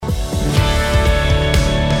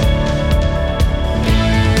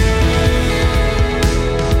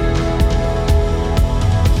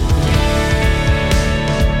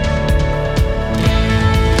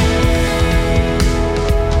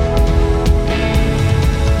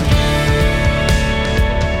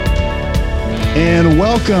And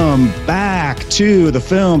welcome back to the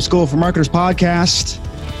Film School for Marketers podcast.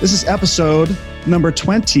 This is episode number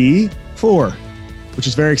 24, which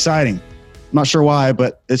is very exciting. I'm not sure why,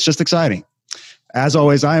 but it's just exciting. As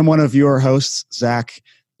always, I am one of your hosts, Zach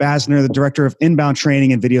Basner, the Director of Inbound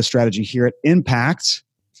Training and Video Strategy here at Impact.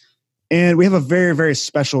 And we have a very, very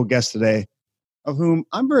special guest today of whom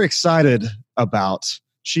I'm very excited about.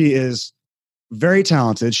 She is very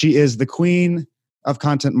talented. She is the queen of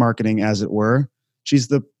content marketing, as it were. She's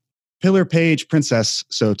the pillar page princess,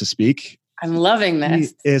 so to speak. I'm loving this.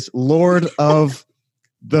 She is Lord of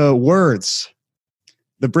the Words,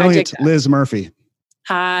 the brilliant Liz Murphy.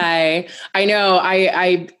 Hi. I know.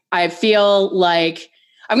 I feel like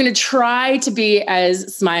I'm going to try to be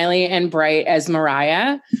as smiley and bright as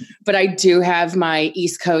Mariah, but I do have my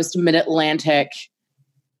East Coast, Mid-Atlantic.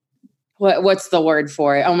 What's the word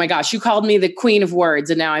for it? Oh my gosh, you called me the queen of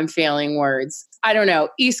words and now I'm failing words. I don't know.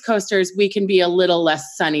 East Coasters, we can be a little less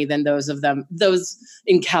sunny than those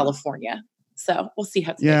in California. So we'll see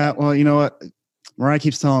how it's going. Well, you know what? Mariah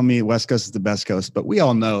keeps telling me West Coast is the best coast, but we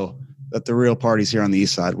all know that the real party's here on the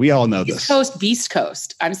East Side. We all know this. East Coast, Beast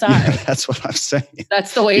Coast. I'm sorry. Yeah, that's what I'm saying.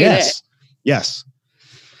 That's the way it is. Yes.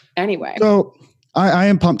 Anyway. So I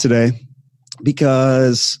am pumped today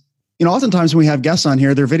because, oftentimes when we have guests on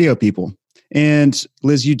here, they're video people. And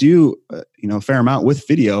Liz, you do, a fair amount with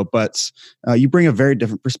video, but you bring a very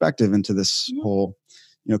different perspective into this whole,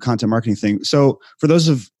 content marketing thing. So for those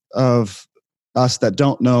of us that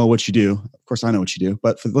don't know what you do, of course I know what you do,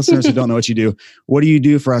 but for the listeners who don't know what do you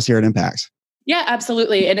do for us here at Impact? Yeah,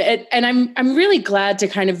 absolutely. And I'm really glad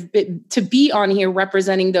to to be on here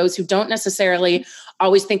representing those who don't necessarily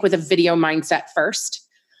always think with a video mindset first.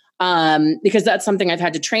 Because that's something I've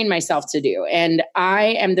had to train myself to do. And I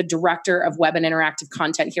am the director of web and interactive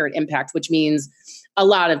content here at Impact, which means a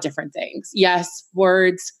lot of different things. Yes,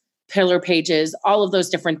 words, pillar pages, all of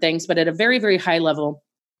those different things. But at a very, very high level,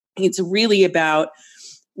 it's really about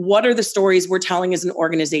what are the stories we're telling as an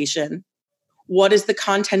organization? What is the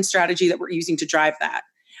content strategy that we're using to drive that?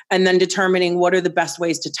 And then determining what are the best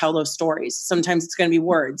ways to tell those stories. Sometimes it's going to be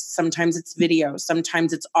words. Sometimes it's video.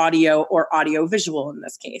 Sometimes it's audio or audio visual in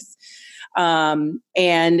this case.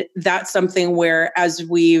 And that's something where as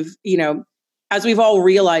we've all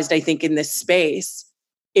realized, I think in this space,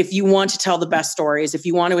 if you want to tell the best stories, if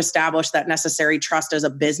you want to establish that necessary trust as a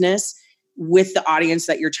business with the audience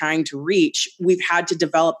that you're trying to reach, we've had to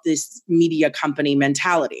develop this media company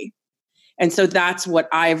mentality. And so that's what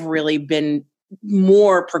I've really been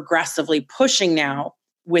more progressively pushing now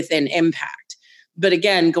within Impact. But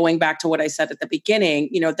again, going back to what I said at the beginning,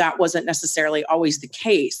 that wasn't necessarily always the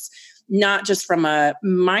case, not just from a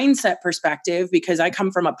mindset perspective, because I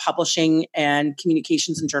come from a publishing and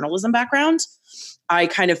communications and journalism background. I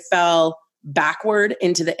kind of fell backward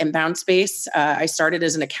into the inbound space. I started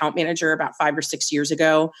as an account manager about 5 or 6 years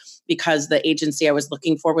ago because the agency I was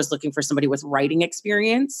looking for somebody with writing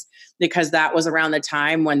experience, because that was around the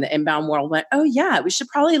time when the inbound world went, oh yeah, we should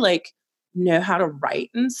probably know how to write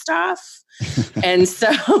and stuff. And so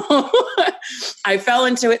I fell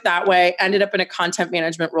into it that way, ended up in a content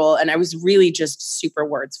management role. And I was really just super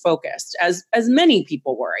words focused, as many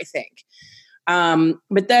people were, I think.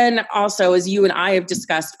 But then also, as you and I have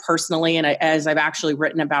discussed personally, and as I've actually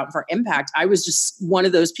written about for Impact, I was just one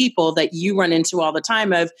of those people that you run into all the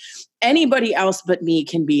time of anybody else but me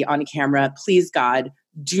can be on camera. Please, God,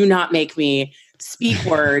 do not make me speak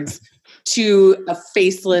words to a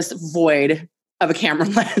faceless void of a camera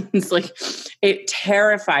lens. It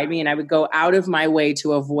terrified me and I would go out of my way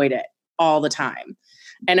to avoid it all the time.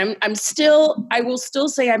 And I will still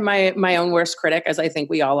say I'm my own worst critic, as I think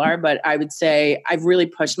we all are, but I would say I've really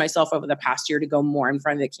pushed myself over the past year to go more in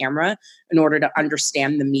front of the camera in order to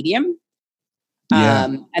understand the medium.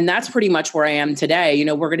 Yeah. And that's pretty much where I am today.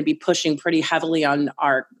 We're going to be pushing pretty heavily on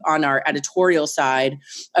our editorial side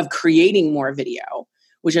of creating more video,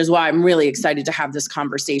 which is why I'm really excited to have this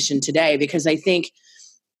conversation today, because I think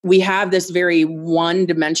we have this very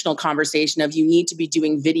one-dimensional conversation of you need to be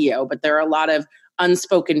doing video, but there are a lot of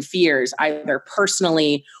unspoken fears, either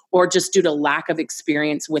personally or just due to lack of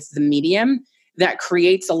experience with the medium, that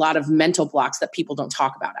creates a lot of mental blocks that people don't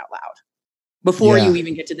talk about out loud before you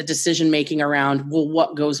even get to the decision making around, well,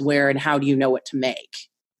 what goes where and how do you know what to make?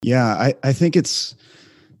 Yeah, I think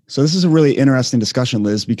so this is a really interesting discussion,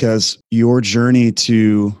 Liz, because your journey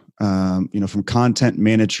to, from content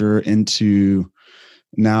manager into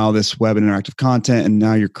now this web and interactive content, and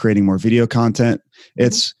now you're creating more video content.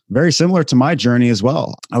 It's very similar to my journey as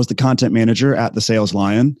well. I was the content manager at the Sales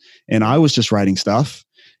Lion, and I was just writing stuff.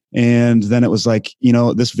 And then it was like,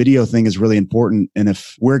 this video thing is really important. And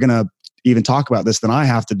if we're going to even talk about this, then I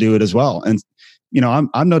have to do it as well. And,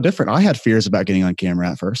 I'm no different. I had fears about getting on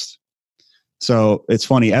camera at first. So it's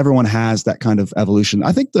funny. Everyone has that kind of evolution.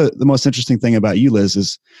 I think the most interesting thing about you, Liz,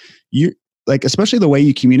 is you like, especially the way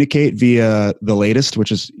you communicate via The Latest,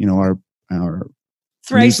 which is, our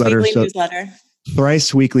thrice weekly newsletter.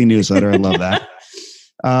 Thrice weekly newsletter. I love that.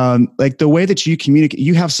 Like the way that you communicate,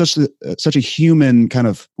 you have such a human kind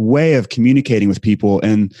of way of communicating with people,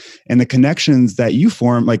 and the connections that you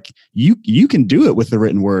form, like you can do it with the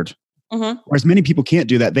written word. Whereas many people can't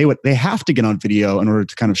do that. They have to get on video in order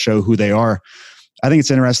to kind of show who they are. I think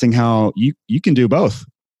it's interesting how you can do both.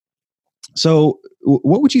 So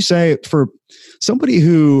what would you say for somebody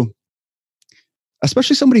who,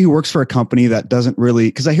 especially somebody who works for a company that doesn't really,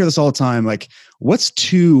 because I hear this all the time, like, what's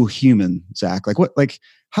too human, Zach? Like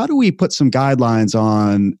how do we put some guidelines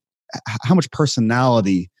on how much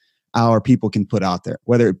personality our people can put out there,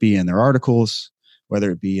 whether it be in their articles,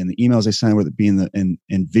 whether it be in the emails they send, whether it be in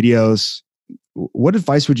videos? What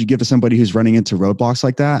advice would you give to somebody who's running into roadblocks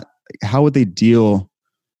like that? How would they deal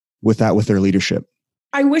with that with their leadership?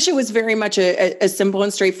 I wish it was very much a simple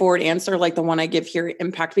and straightforward answer like the one I give here at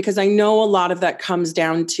Impact, because I know a lot of that comes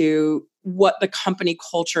down to what the company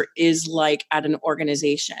culture is like at an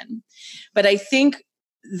organization. But I think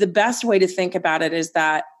the best way to think about it is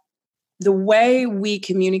that the way we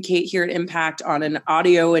communicate here at Impact on an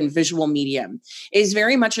audio and visual medium is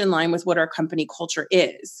very much in line with what our company culture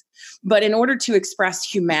is. But in order to express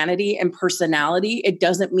humanity and personality, it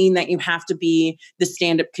doesn't mean that you have to be the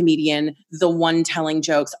stand-up comedian, the one telling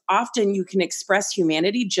jokes. Often you can express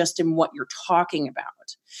humanity just in what you're talking about.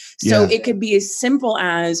 So it could be as simple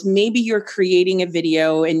as maybe you're creating a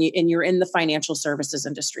video and you're in the financial services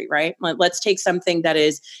industry, right? Let's take something that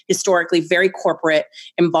is historically very corporate,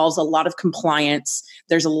 involves a lot of compliance.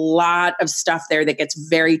 There's a lot of stuff there that gets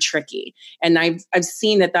very tricky. And I've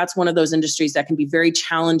seen that that's one of those industries that can be very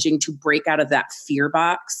challenging to break out of that fear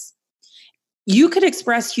box. You could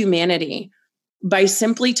express humanity by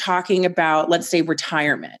simply talking about, let's say,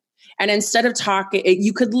 retirement. And instead of talking,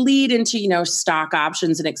 you could lead into, stock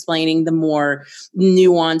options and explaining the more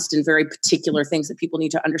nuanced and very particular things that people need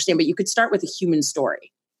to understand. But you could start with a human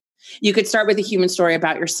story. You could start with a human story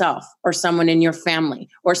about yourself or someone in your family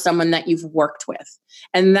or someone that you've worked with.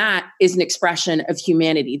 And that is an expression of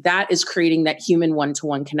humanity. That is creating that human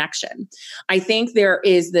one-to-one connection. I think there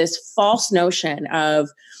is this false notion of,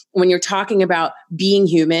 when you're talking about being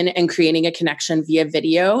human and creating a connection via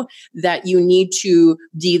video, that you need to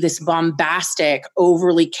be this bombastic,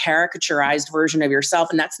 overly caricaturized version of yourself.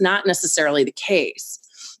 And that's not necessarily the case.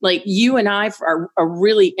 Like you and I are a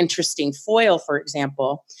really interesting foil, for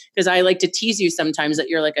example, because I like to tease you sometimes that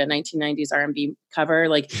you're like a 1990s R&B cover.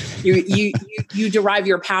 Like you derive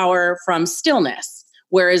your power from stillness.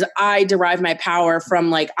 Whereas I derive my power from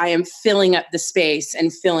like, I am filling up the space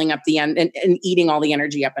and filling up the end and eating all the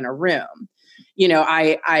energy up in a room.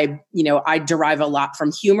 I derive a lot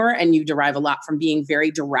from humor, and you derive a lot from being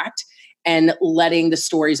very direct and letting the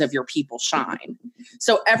stories of your people shine.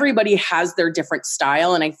 So everybody has their different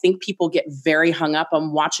style. And I think people get very hung up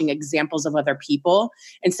on watching examples of other people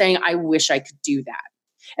and saying, I wish I could do that.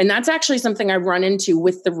 And that's actually something I've run into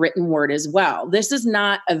with the written word as well. This is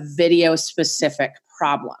not a video specific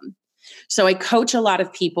problem. So I coach a lot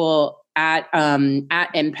of people at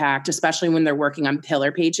Impact, especially when they're working on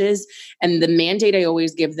pillar pages. And the mandate I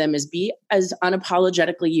always give them is be as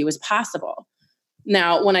unapologetically you as possible.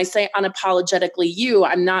 Now, when I say unapologetically you,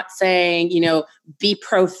 I'm not saying, be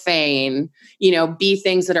profane, be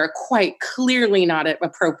things that are quite clearly not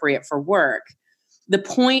appropriate for work. The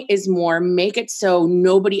point is more, make it so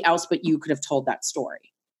nobody else but you could have told that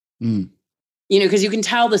story. Because you can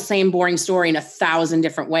tell the same boring story in 1,000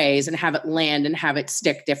 different ways and have it land and have it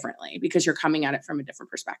stick differently because you're coming at it from a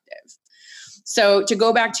different perspective. So to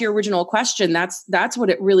go back to your original question, that's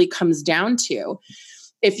what it really comes down to.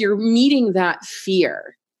 If you're meeting that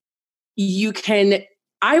fear,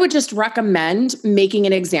 I would just recommend making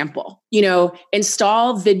an example,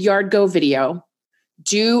 install Vidyard Go Video,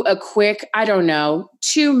 do a quick,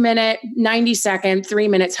 2 minute, 90 second, 3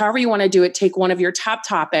 minutes, however you want to do it, take one of your top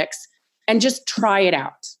topics and just try it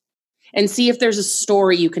out and see if there's a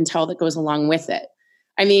story you can tell that goes along with it.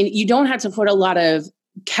 I mean, you don't have to put a lot of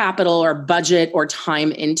capital or budget or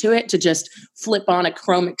time into it to just flip on a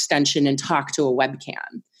Chrome extension and talk to a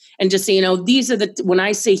webcam and just say, when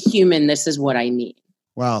I say human, this is what I mean.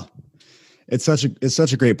 Wow. It's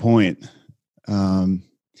such a great point.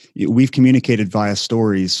 We've communicated via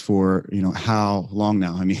stories for, how long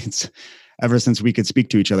now? I mean, it's ever since we could speak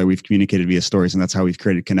to each other, we've communicated via stories, and that's how we've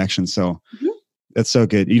created connections. So That's so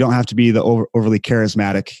good. You don't have to be the overly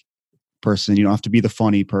charismatic person. You don't have to be the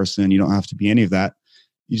funny person. You don't have to be any of that.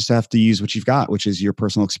 You just have to use what you've got, which is your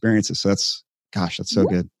personal experiences. So that's so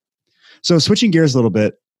good. So switching gears a little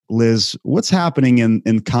bit, Liz, what's happening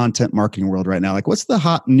in content marketing world right now? Like, what's the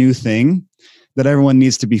hot new thing that everyone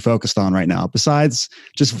needs to be focused on right now, besides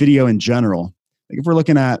just video in general? Like, if we're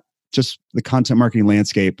looking at just the content marketing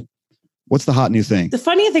landscape, what's the hot new thing? The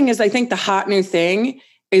funny thing is, I think the hot new thing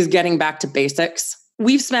is getting back to basics.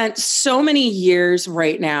 We've spent so many years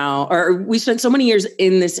right now, or we spent so many years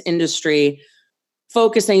in this industry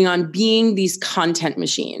focusing on being these content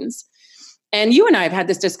machines. And you and I have had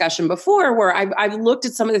this discussion before where I've looked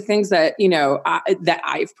at some of the things that, that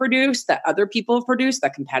I've produced, that other people have produced,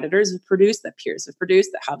 that competitors have produced, that peers have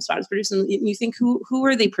produced, that HubSpot has produced. And you think, who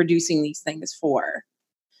are they producing these things for?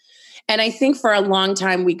 And I think for a long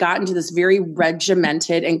time, we got into this very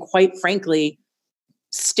regimented and, quite frankly,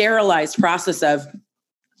 sterilized process of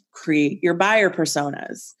create your buyer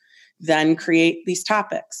personas, then create these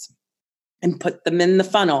topics and put them in the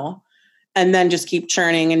funnel, and then just keep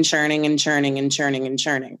churning and churning and churning and churning and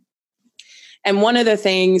churning. And one of the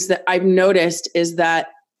things that I've noticed is that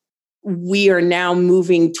we are now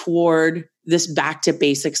moving toward this back to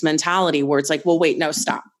basics mentality where it's like, well, wait, no,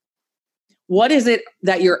 stop. What is it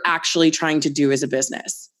that you're actually trying to do as a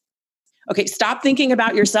business? Okay, stop thinking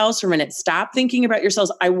about yourselves for a minute. Stop thinking about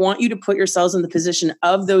yourselves. I want you to put yourselves in the position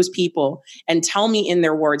of those people and tell me in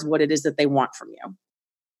their words what it is that they want from you.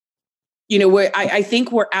 I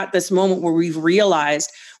think we're at this moment where we've realized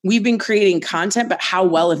we've been creating content, but how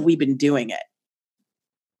well have we been doing it?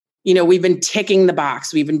 We've been ticking the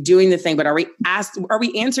box. We've been doing the thing, but are we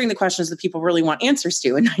answering the questions that people really want answers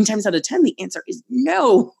to? And 9 times out of 10, the answer is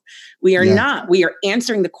no, we are not. We are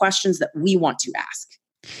answering the questions that we want to ask.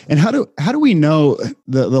 And how do we know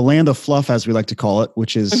the land of fluff, as we like to call it,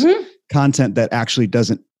 which is content that actually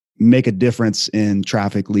doesn't make a difference in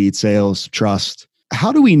traffic, lead, sales, trust?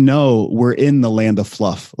 How do we know we're in the land of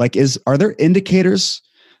fluff? Like, are there indicators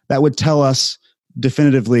that would tell us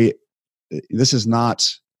definitively this is not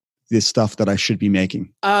the stuff that I should be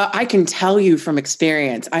making? I can tell you from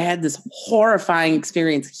experience. I had this horrifying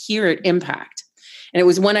experience here at Impact. And it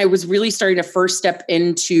was when I was really starting to first step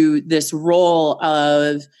into this role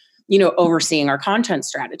of, overseeing our content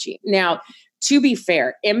strategy. Now, to be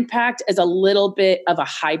fair, Impact is a little bit of a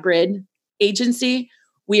hybrid agency.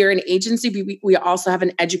 We are an agency. We also have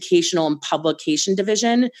an educational and publication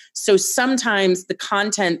division. So sometimes the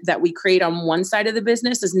content that we create on one side of the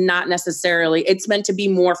business is not necessarily, it's meant to be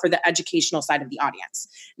more for the educational side of the audience.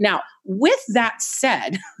 Now, with that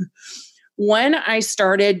said, when I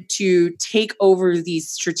started to take over these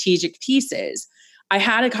strategic pieces, I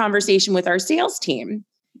had a conversation with our sales team.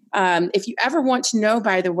 If you ever want to know,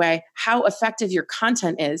 by the way, how effective your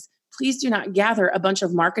content is, please do not gather a bunch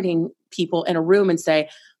of marketing people in a room and say,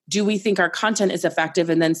 do we think our content is effective?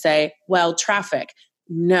 And then say, well, traffic.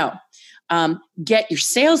 No. Get your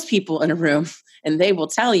salespeople in a room and they will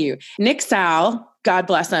tell you. Nick Sal, God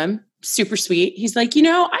bless him, super sweet. He's like,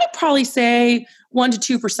 I'd probably say 1%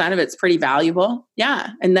 to 2% of it's pretty valuable.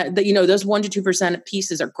 Yeah. And that those 1% to 2%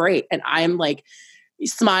 pieces are great. And I'm like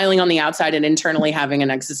smiling on the outside and internally having an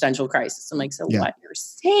existential crisis. I'm like, what you're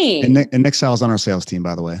saying? And Nick Sal's on our sales team,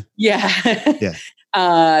 by the way. Yeah.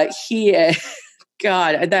 Yeah. He is.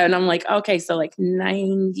 God. Then I'm like, okay, so like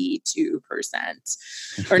 92%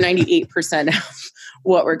 or 98% of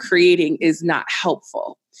what we're creating is not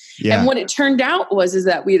helpful. Yeah. And what it turned out is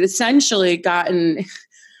that we had essentially gotten,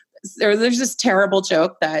 there's this terrible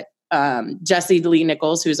joke that Jessie Lee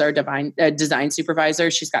Nichols, who's our design supervisor,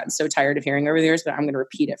 she's gotten so tired of hearing over the years, but I'm going to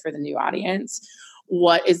repeat it for the new audience.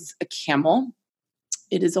 What is a camel?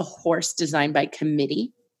 It is a horse designed by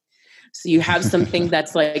committee. So you have something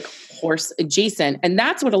that's like horse adjacent. And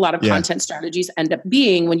that's what a lot of content strategies end up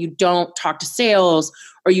being when you don't talk to sales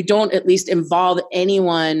or you don't at least involve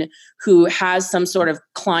anyone who has some sort of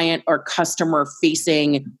client or customer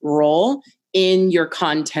facing role in your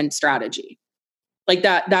content strategy. Like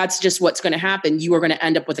that's just what's going to happen. You are going to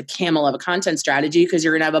end up with a camel of a content strategy because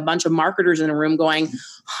you're going to have a bunch of marketers in a room going,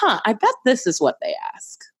 I bet this is what they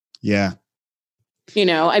ask. Yeah.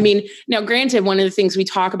 Now granted, one of the things we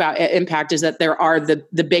talk about at Impact is that there are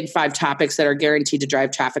the big 5 topics that are guaranteed to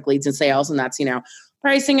drive traffic, leads, and sales. And that's,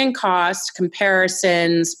 pricing and cost,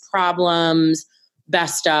 comparisons, problems,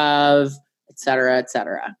 best of, et cetera, et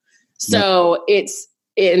cetera. So it's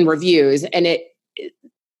in reviews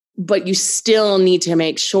but you still need to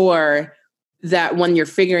make sure that when you're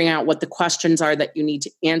figuring out what the questions are that you need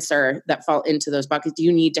to answer that fall into those buckets,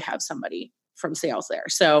 you need to have somebody from sales there.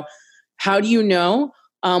 So how do you know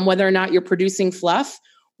whether or not you're producing fluff?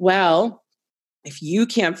 Well, if you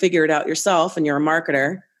can't figure it out yourself and you're a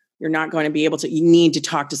marketer, You're not going to be able to, you need to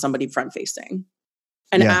talk to somebody front facing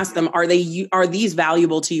and ask them, are these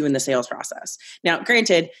valuable to you in the sales process? Now,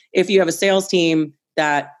 granted, if you have a sales team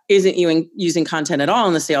that isn't using content at all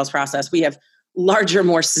in the sales process, we have larger,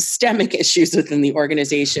 more systemic issues within the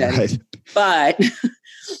organization. Right. But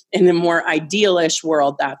in the more idealish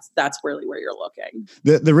world, that's really where you're looking.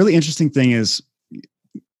 The really interesting thing is,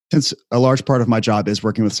 since a large part of my job is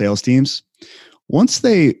working with sales teams, once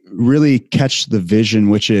they really catch the vision,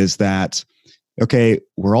 which is that, okay,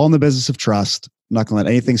 we're all in the business of trust. I'm not going to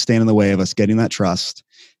let anything stand in the way of us getting that trust.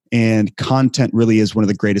 And content really is one of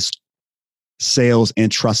the greatest sales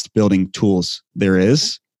and trust building tools there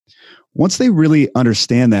is. Once they really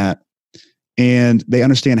understand that, and they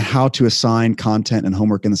understand how to assign content and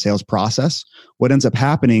homework in the sales process, what ends up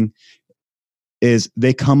happening is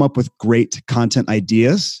they come up with great content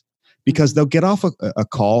ideas, because they'll get off a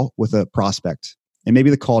call with a prospect and maybe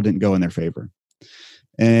the call didn't go in their favor.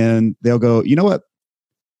 And they'll go, you know what?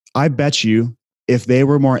 I bet you if they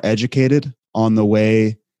were more educated on the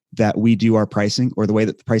way that we do our pricing, or the way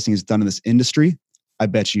that the pricing is done in this industry, I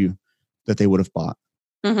bet you that they would have bought.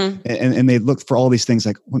 Mm-hmm. And they look for all these things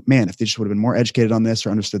like, man, if they just would have been more educated on this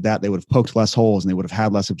or understood that, they would have poked less holes and they would have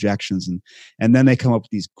had less objections. And then they come up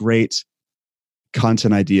with these great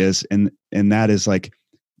content ideas. And that is like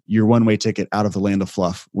your one-way ticket out of the land of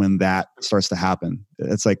fluff when that starts to happen.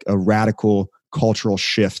 It's like a radical cultural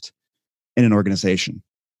shift in an organization.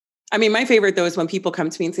 I mean, my favorite though is when people come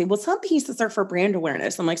to me and say, well, some pieces are for brand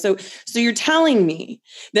awareness. I'm like, so you're telling me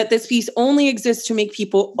that this piece only exists to make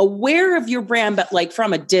people aware of your brand, but like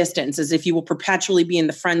from a distance, as if you will perpetually be in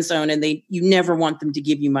the friend zone and you never want them to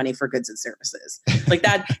give you money for goods and services. Like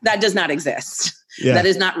that does not exist. Yeah. That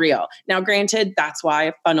is not real. Now, granted, that's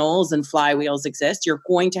why funnels and flywheels exist. You're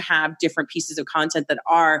going to have different pieces of content that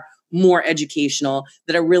are more educational,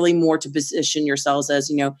 that are really more to position yourselves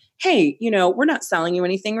as, hey, we're not selling you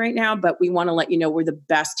anything right now, but we want to let you know we're the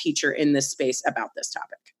best teacher in this space about this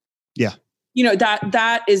topic. Yeah.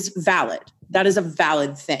 That is valid. That is a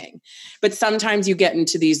valid thing. But sometimes you get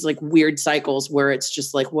into these like weird cycles where it's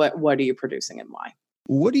just like, what are you producing and why?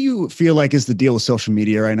 What do you feel like is the deal with social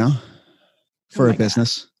media right now for a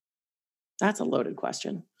business? God. That's a loaded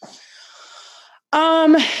question.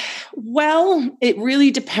 Well, it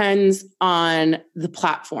really depends on the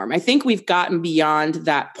platform. I think we've gotten beyond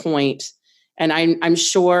that point, and I'm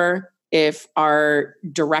sure if our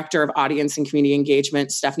director of audience and community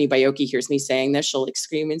engagement, Stephanie Baiocchi, hears me saying this, she'll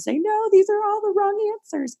scream and say, no, these are all the wrong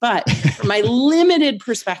answers. But from my limited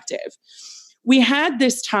perspective, we had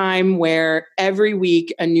this time where every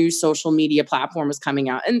week a new social media platform was coming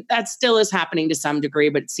out, and that still is happening to some degree,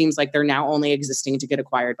 but it seems like they're now only existing to get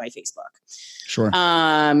acquired by Facebook. Sure.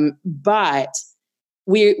 But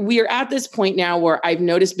we are at this point now where I've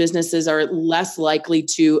noticed businesses are less likely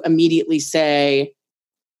to immediately say,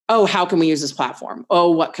 oh, how can we use this platform?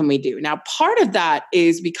 Oh, what can we do? Now, part of that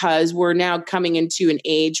is because we're now coming into an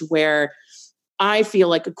age where I feel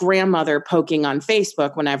like a grandmother poking on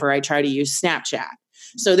Facebook whenever I try to use Snapchat.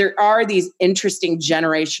 So there are these interesting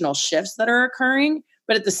generational shifts that are occurring,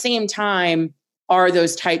 but at the same time, are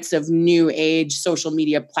those types of new age social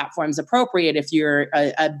media platforms appropriate if you're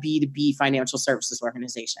a B2B financial services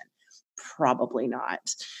organization? Probably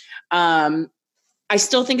not. I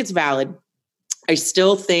still think it's valid. I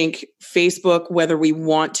still think Facebook, whether we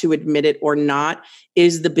want to admit it or not,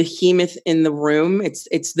 is the behemoth in the room.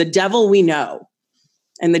 It's the devil we know.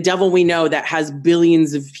 And the devil we know that has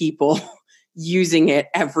billions of people using it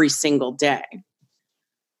every single day.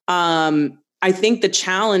 I think the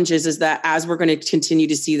challenge is that as we're going to continue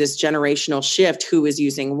to see this generational shift, who is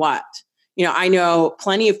using what? I know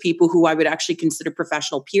plenty of people who I would actually consider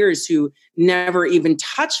professional peers who never even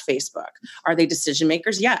touch Facebook. Are they decision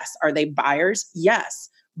makers? Yes. Are they buyers?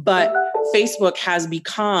 Yes. But Facebook has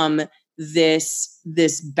become this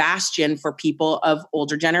bastion for people of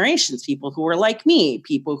older generations, people who are like me,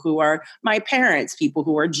 people who are my parents, people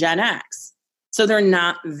who are Gen X. So they're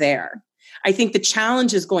not there. I think the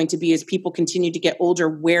challenge is going to be as people continue to get older,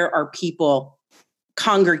 where are people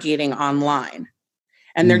congregating online?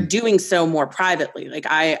 And they're doing so more privately. Like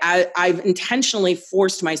I've intentionally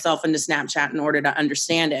forced myself into Snapchat in order to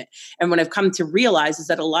understand it. And what I've come to realize is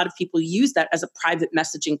that a lot of people use that as a private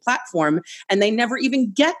messaging platform, and they never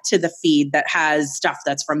even get to the feed that has stuff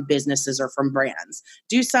that's from businesses or from brands.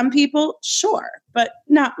 Do some people? Sure, but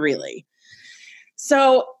not really.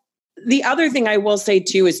 So the other thing I will say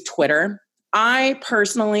too is Twitter. I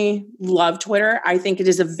personally love Twitter. I think it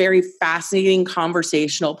is a very fascinating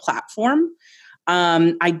conversational platform.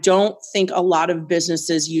 I don't think a lot of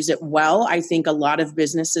businesses use it well. I think a lot of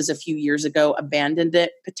businesses a few years ago abandoned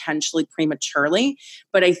it potentially prematurely.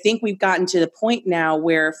 But I think we've gotten to the point now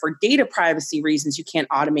where for data privacy reasons, you can't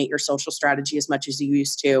automate your social strategy as much as you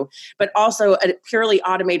used to. But also a purely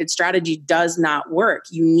automated strategy does not work.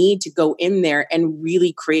 You need to go in there and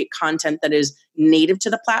really create content that is native to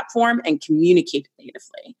the platform and communicate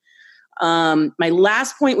natively. My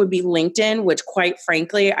last point would be LinkedIn, which quite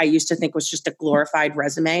frankly, I used to think was just a glorified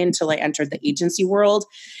resume until I entered the agency world.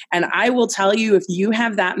 And I will tell you, if you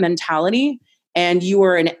have that mentality and you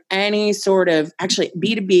are in any sort of, actually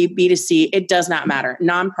B2B, B2C, it does not matter.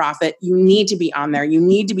 Nonprofit, you need to be on there. You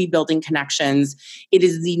need to be building connections. It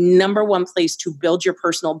is the number one place to build your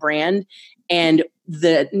personal brand. And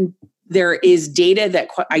there is data that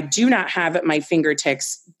I do not have at my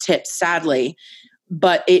fingertips, sadly,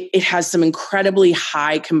 but it has some incredibly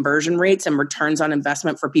high conversion rates and returns on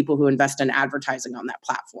investment for people who invest in advertising on that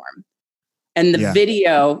platform. And the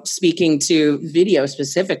video, speaking to video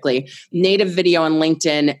specifically, native video on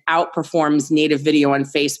LinkedIn outperforms native video on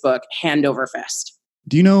Facebook hand over fist.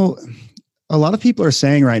 Do you know, a lot of people are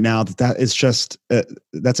saying right now that is just,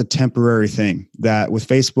 that's a temporary thing, that with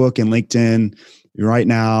Facebook and LinkedIn right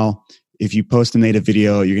now, if you post a native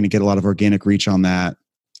video, you're going to get a lot of organic reach on that.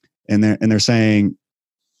 And they're saying,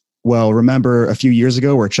 well, remember a few years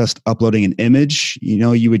ago where just uploading an image,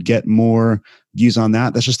 you would get more views on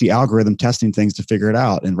that. That's just the algorithm testing things to figure it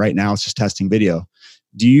out. And right now it's just testing video.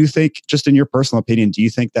 Do you think, just in your personal opinion, do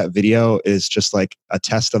you think that video is just like a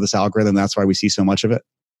test of this algorithm? That's why we see so much of it?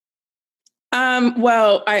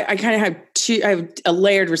 Well, I kind of I have a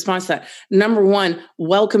layered response to that. Number one,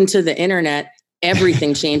 welcome to the internet.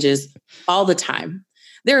 Everything changes all the time.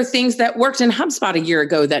 There are things that worked in HubSpot a year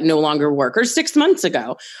ago that no longer work, or 6 months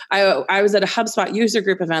ago. I was at a HubSpot user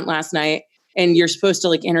group event last night, and you're supposed to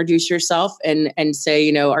like introduce yourself and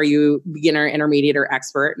say, are you beginner, intermediate, or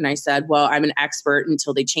expert? And I said, well, I'm an expert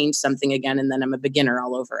until they change something again, and then I'm a beginner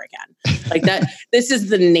all over again. Like that. This is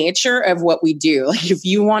the nature of what we do. Like if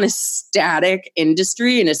you want a static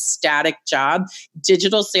industry and a static job,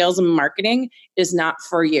 digital sales and marketing is not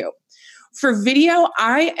for you. For video,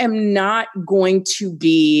 I am not going to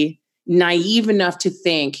be naive enough to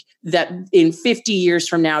think that in 50 years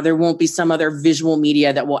from now, there won't be some other visual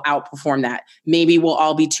media that will outperform that. Maybe we'll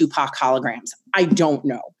all be Tupac holograms. I don't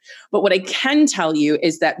know. But what I can tell you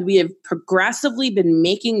is that we have progressively been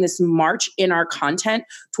making this march in our content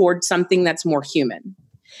towards something that's more human.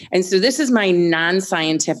 And so this is my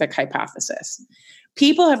non-scientific hypothesis.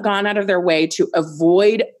 People have gone out of their way to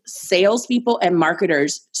avoid salespeople and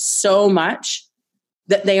marketers so much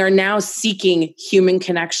that they are now seeking human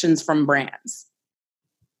connections from brands.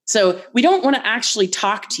 So we don't want to actually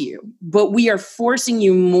talk to you, but we are forcing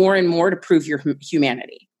you more and more to prove your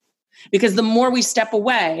humanity. Because the more we step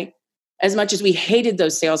away, as much as we hated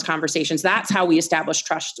those sales conversations, that's how we establish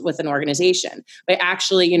trust with an organization, by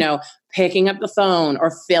actually, picking up the phone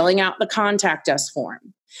or filling out the contact us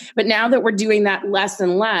form. But now that we're doing that less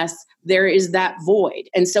and less, there is that void.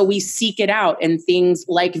 And so we seek it out in things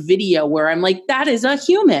like video, where I'm like, that is a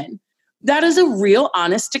human. That is a real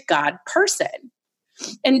honest to God person.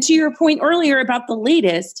 And to your point earlier about the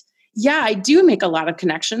latest, yeah, I do make a lot of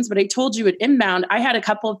connections, but I told you at Inbound, I had a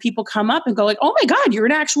couple of people come up and go like, oh my God, you're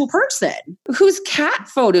an actual person. Whose cat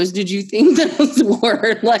photos did you think those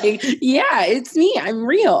were? Like, yeah, it's me. I'm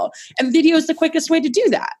real. And video is the quickest way to do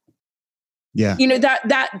that. Yeah.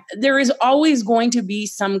 That there is always going to be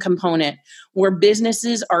some component where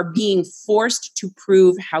businesses are being forced to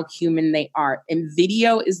prove how human they are. And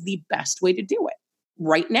video is the best way to do it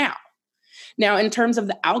right now. Now, in terms of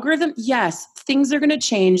the algorithm, yes, things are going to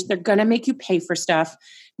change. They're going to make you pay for stuff.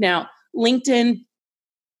 Now, LinkedIn,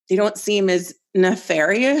 they don't seem as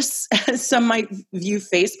nefarious as some might view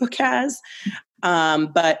Facebook as,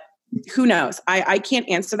 but who knows? I can't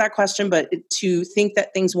answer that question, but to think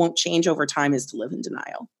that things won't change over time is to live in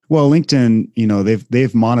denial. Well, LinkedIn,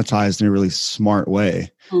 they've monetized in a really smart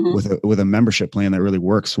way with a membership plan that really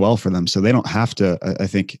works well for them. So they don't have to, I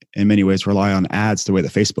think, in many ways, rely on ads the way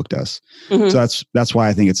that Facebook does. So that's why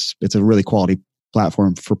I think it's a really quality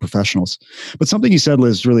platform for professionals. But something you said,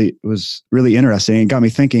 Liz, was really interesting and got me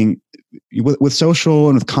thinking with social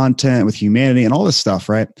and with content, with humanity and all this stuff,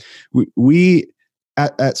 right? We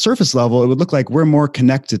at surface level, it would look like we're more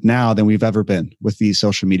connected now than we've ever been with these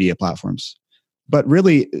social media platforms. But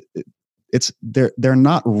really, they're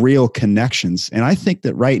not real connections. And I think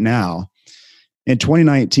that right now, in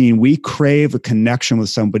 2019, we crave a connection with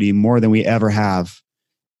somebody more than we ever have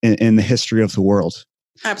in the history of the world.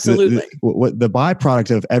 Absolutely. The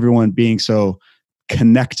byproduct of everyone being so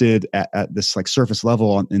connected at this like surface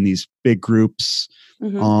level in these big groups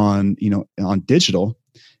on digital,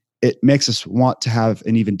 it makes us want to have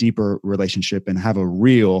an even deeper relationship and have a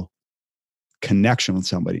real connection with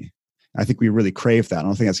somebody. I think we really crave that. I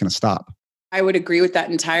don't think that's going to stop. I would agree with that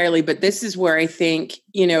entirely. But this is where I think,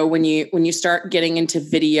 when you start getting into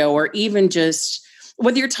video, or even just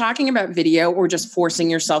whether you're talking about video or just forcing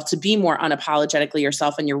yourself to be more unapologetically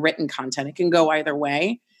yourself in your written content, it can go either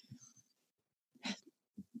way.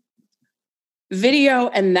 Video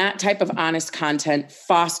and that type of honest content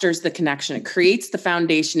fosters the connection. It creates the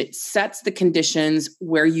foundation. It sets the conditions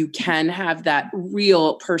where you can have that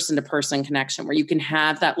real person-to-person connection, where you can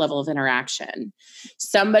have that level of interaction.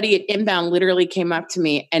 Somebody at Inbound literally came up to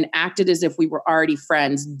me and acted as if we were already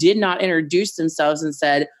friends, did not introduce themselves, and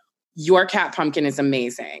said, "Your cat pumpkin is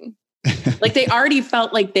amazing." Like they already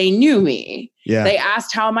felt like they knew me. Yeah. They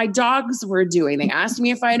asked how my dogs were doing. They asked me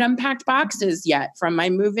if I had unpacked boxes yet from my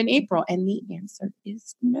move in April. And the answer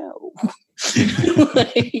is no.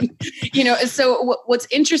 So what's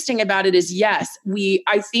interesting about it is, yes,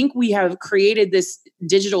 I think we have created this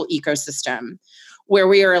digital ecosystem where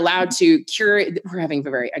we are allowed to curate. We're having a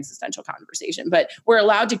very existential conversation, but we're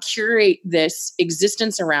allowed to curate this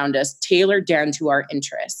existence around us tailored down to our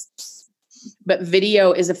interests. But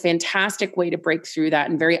video is a fantastic way to break through that.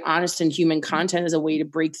 And very honest and human content is a way to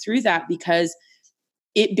break through that, because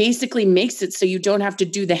it basically makes it so you don't have to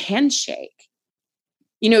do the handshake.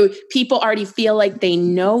 People already feel like they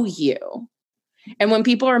know you. And when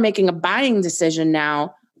people are making a buying decision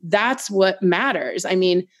now, that's what matters. I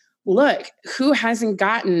mean, look, who hasn't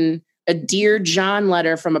gotten a Dear John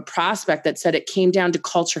letter from a prospect that said it came down to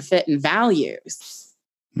culture, fit, and values?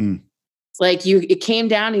 Like it came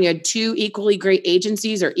down and you had two equally great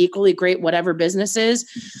agencies or equally great whatever businesses.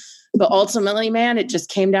 But ultimately, man, it just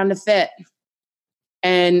came down to fit.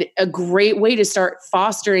 And a great way to start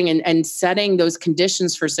fostering and setting those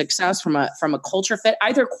conditions for success from a culture fit,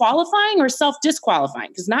 either qualifying or self-disqualifying,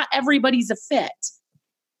 because not everybody's a fit.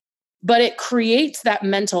 But it creates that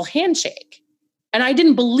mental handshake. And I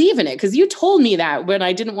didn't believe in it, because you told me that when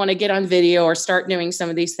I didn't want to get on video or start doing some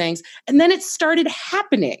of these things. And then it started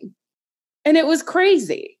happening. And it was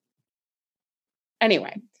crazy.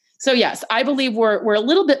 Anyway, so yes, I believe we're a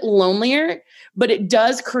little bit lonelier, but it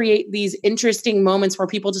does create these interesting moments where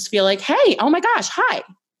people just feel like, hey, oh my gosh, hi,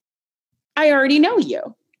 I already know you.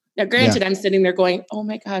 Now, granted, I'm sitting there going, oh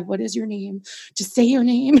my God, what is your name? Just say your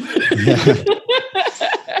name.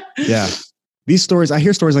 Yeah. These stories, I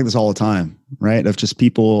hear stories like this all the time, right? Of just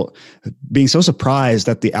people being so surprised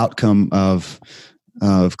at the outcome of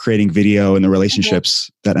creating video and the relationships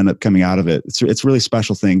that end up coming out of it. It's a really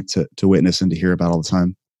special thing to witness and to hear about all the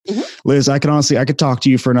time. Liz, I could talk to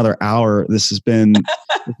you for another hour. This has been,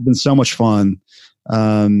 it's been so much fun.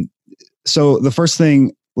 So the first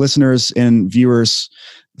thing, listeners and viewers,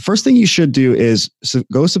 the first thing you should do is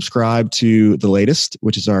go subscribe to The Latest,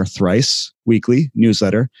 which is our thrice weekly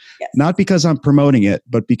newsletter. Yes. Not because I'm promoting it,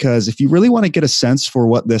 but because if you really want to get a sense for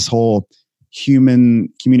what this whole human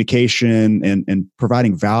communication and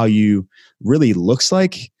providing value really looks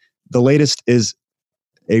like, The Latest is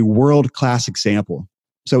a world-class example.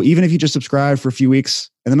 So even if you just subscribe for a few weeks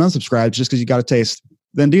and then unsubscribe just because you got a taste,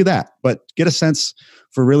 then do that. But get a sense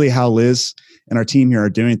for really how Liz and our team here are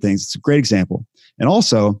doing things. It's a great example. And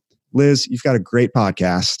also, Liz, you've got a great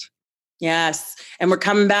podcast. Yes. And we're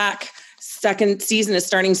coming back. Second season is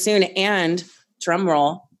starting soon. And drum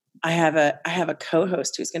roll, I have a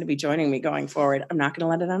co-host who's going to be joining me going forward. I'm not going to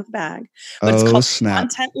let it out of the bag, but it's called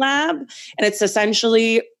Content Lab. And it's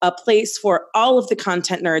essentially a place for all of the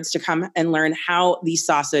content nerds to come and learn how the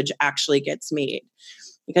sausage actually gets made.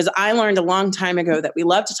 Because I learned a long time ago that we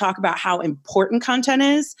love to talk about how important content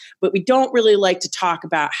is, but we don't really like to talk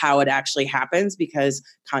about how it actually happens, because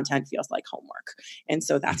content feels like homework. And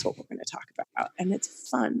so that's what we're going to talk about. And it's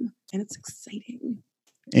fun and it's exciting.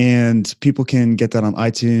 And people can get that on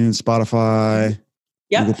iTunes, Spotify,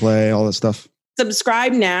 Google Play, all that stuff.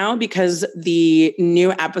 Subscribe now, because the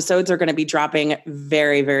new episodes are going to be dropping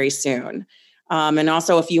very, very soon. And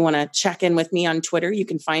also, if you want to check in with me on Twitter, you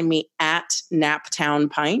can find me at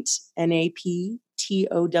NaptownPint,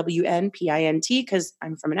 NaptownPint, because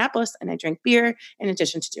I'm from Annapolis and I drink beer in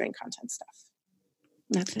addition to doing content stuff.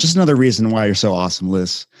 That's just another reason why you're so awesome,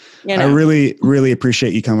 Liz. I really, really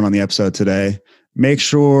appreciate you coming on the episode today. Make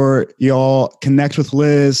sure y'all connect with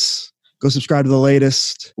Liz. Go subscribe to The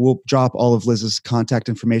Latest. We'll drop all of Liz's contact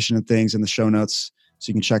information and things in the show notes, so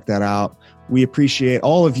you can check that out. We appreciate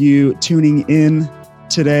all of you tuning in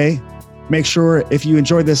today. Make sure if you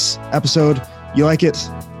enjoyed this episode, you like it,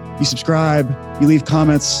 you subscribe, you leave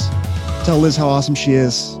comments, tell Liz how awesome she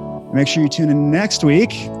is. And make sure you tune in next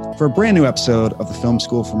week for a brand new episode of the Film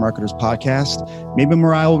School for Marketers podcast. Maybe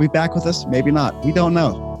Mariah will be back with us, maybe not. We don't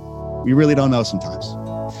know. We really don't know sometimes.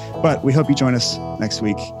 But we hope you join us next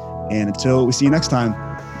week. And until we see you next time,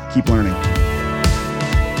 keep learning.